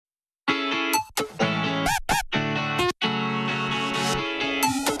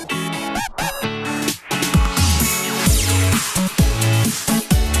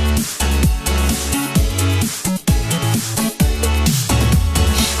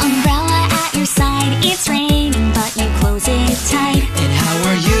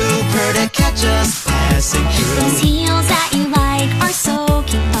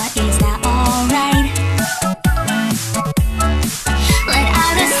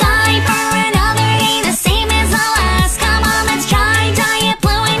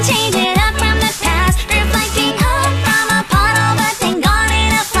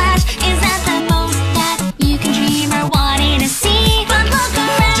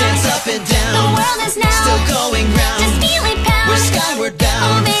going round. Just feel it pound. We're skyward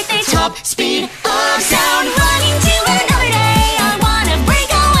bound. With the Top speed of sound. Running to another day. I wanna break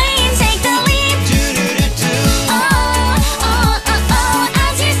away and take the leap. Do-do-do-do.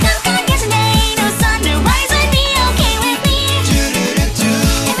 As your stuff gone yesterday. No sunrise would be okay with me. Do-do-do-do.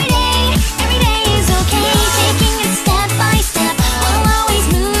 Every day is okay. Taking it step by step. We'll always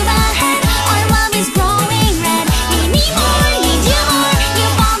move ahead. Our love is growing red. Need me more, need you more. You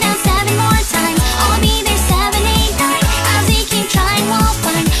fall down 7 more times. I'll be there 7, 8, 9. As we keep trying, we'll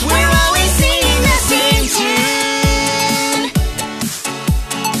find. We're always singing the same tune.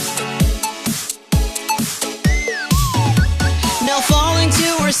 Now falling to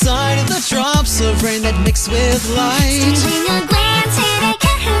our side of the drops of rain that mix with light. Stealing a glance at a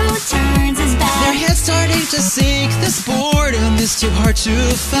cat who turns his back. Their heads starting to sink. This boredom is too hard to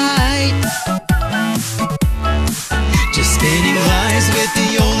fight. Just spinning lies with the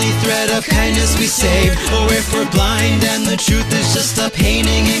only thread of kindness we save. Or if we're blind and the truth is just a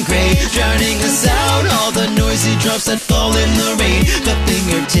painting engraved, drowning us out, all the noisy drops that fall in the rain. The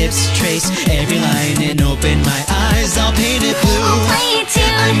fingertips trace every line and open my eyes, I'll paint it blue. I'll play it too.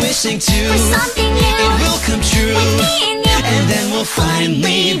 I'm wishing to, For something new. it will come true. With me and you. And then we'll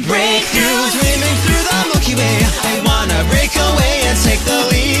finally break through. Swimming through the Milky Way, I wanna break away and take the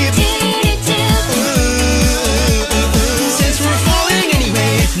lead.